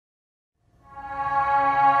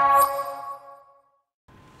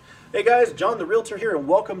Hey guys, John the Realtor here, and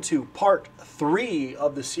welcome to part 3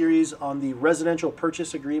 of the series on the residential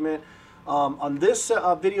purchase agreement. On this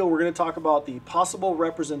video, we're going to talk about the possible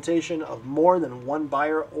representation of more than one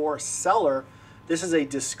buyer or seller. This is a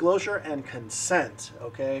disclosure and consent,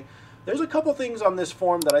 okay? There's a couple things on this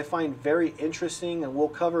form that I find very interesting, and we'll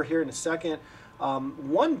cover here in a second.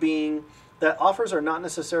 One being that offers are not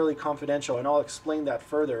necessarily confidential, and I'll explain that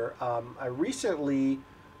further. I recently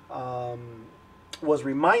was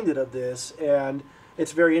reminded of this, and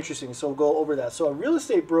it's very interesting, so we'll go over that. So a real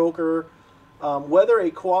estate broker, whether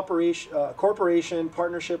a corporation,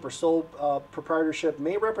 partnership, or sole proprietorship,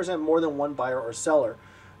 may represent more than one buyer or seller.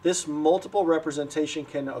 This multiple representation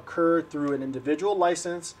can occur through an individual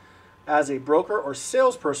license as a broker or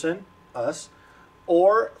salesperson, us,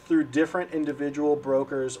 or through different individual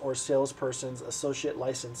brokers or salespersons, associate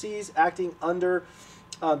licensees acting under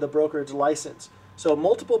the brokerage license. So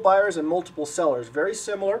multiple buyers and multiple sellers, very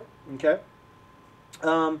similar, okay?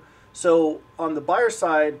 So on the buyer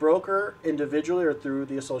side, broker individually or through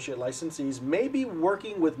the associate licensees may be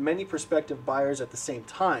working with many prospective buyers at the same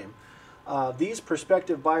time. These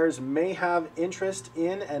prospective buyers may have interest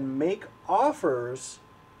in and make offers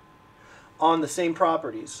on the same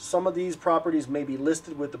properties. Some of these properties may be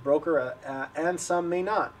listed with the broker and some may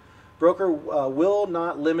not. Broker will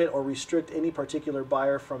not limit or restrict any particular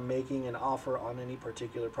buyer from making an offer on any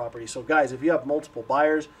particular property. So guys, if you have multiple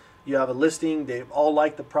buyers, you have a listing, they all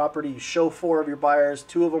like the property, you show 4 of your buyers,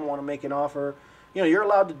 2 of them want to make an offer, you're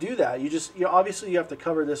allowed to do that. Obviously you have to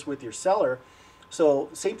cover this with your seller. So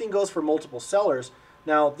same thing goes for multiple sellers.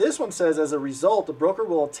 Now this one says, as a result, the broker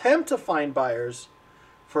will attempt to find buyers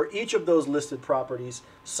for each of those listed properties.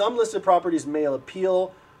 Some listed properties may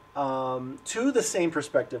appeal to the same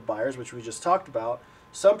prospective buyers, which we just talked about.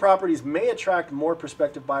 Some properties may attract more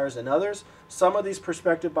prospective buyers than others. Some of these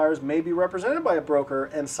prospective buyers may be represented by a broker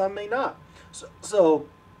and some may not. So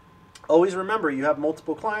always remember, you have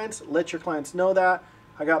multiple clients. Let your clients know that.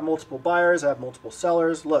 I got multiple buyers, I have multiple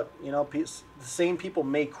sellers. Look, the same people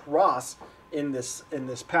may cross in this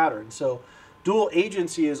pattern. So dual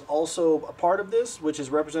agency is also a part of this, which is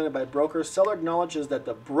represented by brokers. Seller acknowledges that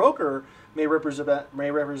the broker may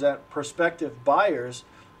represent prospective buyers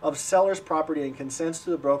of seller's property and consents to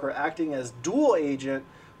the broker acting as dual agent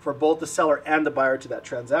for both the seller and the buyer to that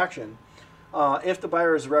transaction. If the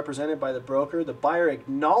buyer is represented by the broker, the buyer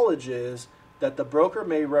acknowledges that the broker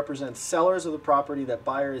may represent sellers of the property that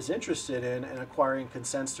buyer is interested in and acquiring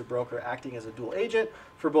consents to broker acting as a dual agent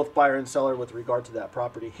for both buyer and seller with regard to that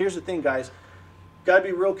property. Here's the thing, guys. Got to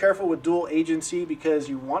be real careful with dual agency because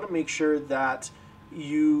you want to make sure that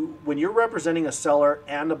when you're representing a seller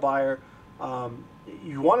and a buyer,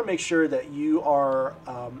 you want to make sure that you are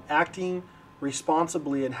acting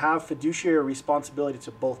responsibly and have fiduciary responsibility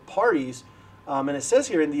to both parties. And it says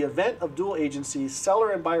here, in the event of dual agency,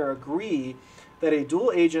 seller and buyer agree that a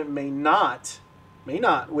dual agent may not,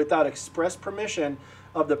 without express permission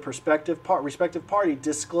of the respective party,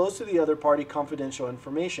 disclose to the other party confidential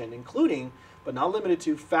information, including, but not limited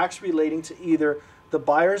to, facts relating to either the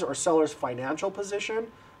buyer's or seller's financial position,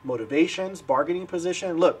 motivations, bargaining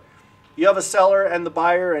position. Look, you have a seller and the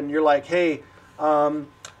buyer, and you're like, hey, the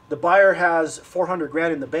buyer has 400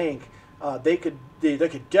 grand in the bank. They could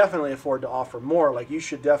definitely afford to offer more. Like, you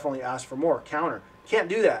should definitely ask for more. Counter. Can't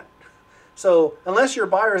do that. So unless your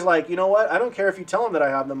buyer is like, you know what, I don't care if you tell them that I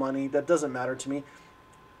have the money. That doesn't matter to me.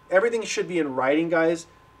 Everything should be in writing, guys,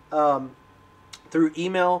 through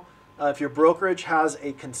email. If your brokerage has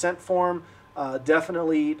a consent form,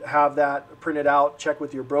 definitely have that printed out. Check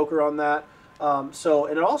with your broker on that. And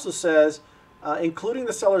it also says, including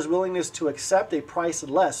the seller's willingness to accept a price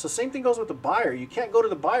less. So same thing goes with the buyer. You can't go to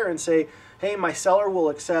the buyer and say, hey, my seller will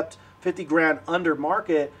accept 50 grand under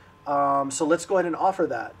market, so let's go ahead and offer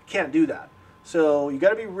that. Can't do that. So you got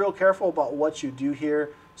to be real careful about what you do here.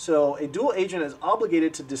 So a dual agent is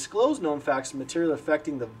obligated to disclose known facts and material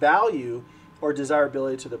affecting the value or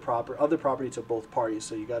desirability to the property to both parties.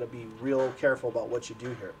 So you got to be real careful about what you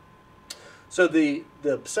do here. So the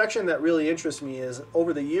section that really interests me is,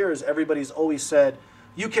 over the years, everybody's always said,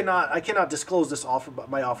 I cannot disclose this offer,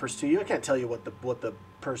 my offers to you. I can't tell you what the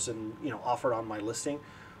person offered on my listing.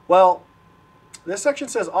 Well, this section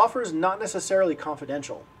says offers not necessarily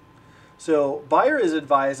confidential. So buyer is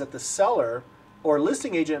advised that the seller or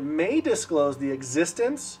listing agent may disclose the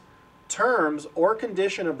existence, terms, or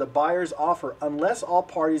condition of the buyer's offer unless all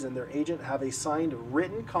parties and their agent have a signed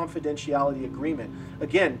written confidentiality agreement.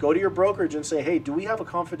 Again, go to your brokerage and say, hey, do we have a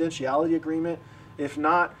confidentiality agreement? If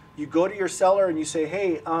not, you go to your seller and you say,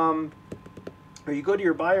 hey, or you go to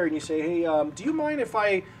your buyer and you say, hey, do you mind if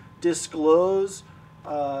I disclose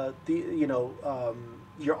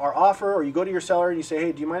our offer, or you go to your seller and you say,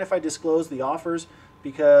 hey, do you mind if I disclose the offers?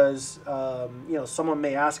 Because someone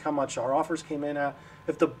may ask how much our offers came in at.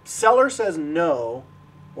 If the seller says no,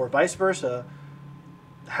 or vice versa,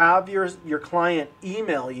 have your client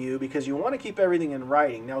email you, because you want to keep everything in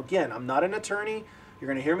writing. Now again, I'm not an attorney. You're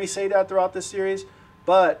going to hear me say that throughout this series,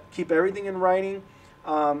 but keep everything in writing.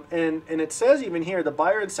 And it says even here, the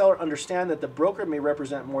buyer and seller understand that the broker may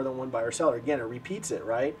represent more than one buyer or seller. Again, it repeats it,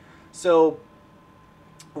 right? So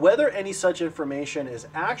whether any such information is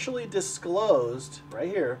actually disclosed, right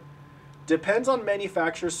here, depends on many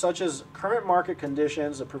factors such as current market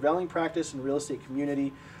conditions, the prevailing practice in the real estate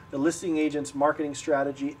community, the listing agent's marketing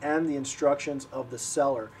strategy, and the instructions of the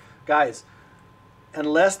seller. Guys,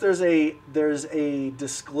 unless there's a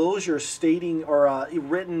disclosure stating, or a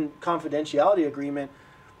written confidentiality agreement,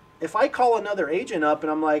 if I call another agent up and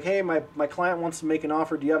I'm like, hey, my client wants to make an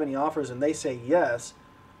offer, do you have any offers? And they say yes,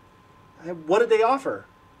 what did they offer?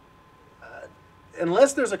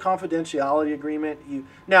 Unless there's a confidentiality agreement,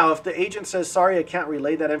 now if the agent says, sorry, I can't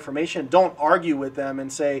relay that information, don't argue with them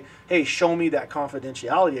and say, hey, show me that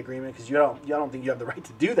confidentiality agreement, because you don't think you have the right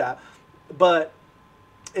to do that. But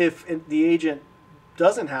if the agent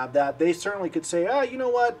doesn't have that, they certainly could say, you know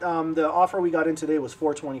what, the offer we got in today was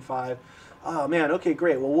 $425. Oh man, okay,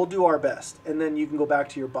 great, well, we'll do our best. And then you can go back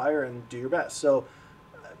to your buyer and do your best. So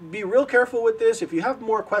be real careful with this. If you have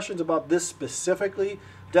more questions about this specifically,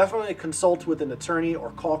 definitely consult with an attorney or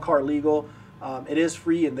call Car Legal. It is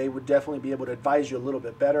free, and they would definitely be able to advise you a little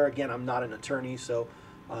bit better. Again, I'm not an attorney, so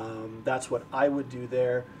that's what I would do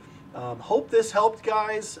there. Hope this helped,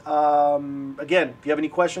 guys. Again, if you have any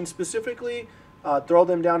questions specifically, throw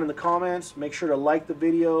them down in the comments. Make sure to like the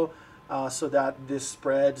video so that this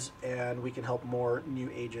spreads and we can help more new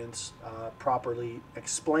agents properly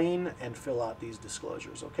explain and fill out these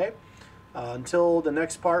disclosures, okay? Until the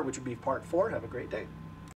next part, which would be part 4, have a great day.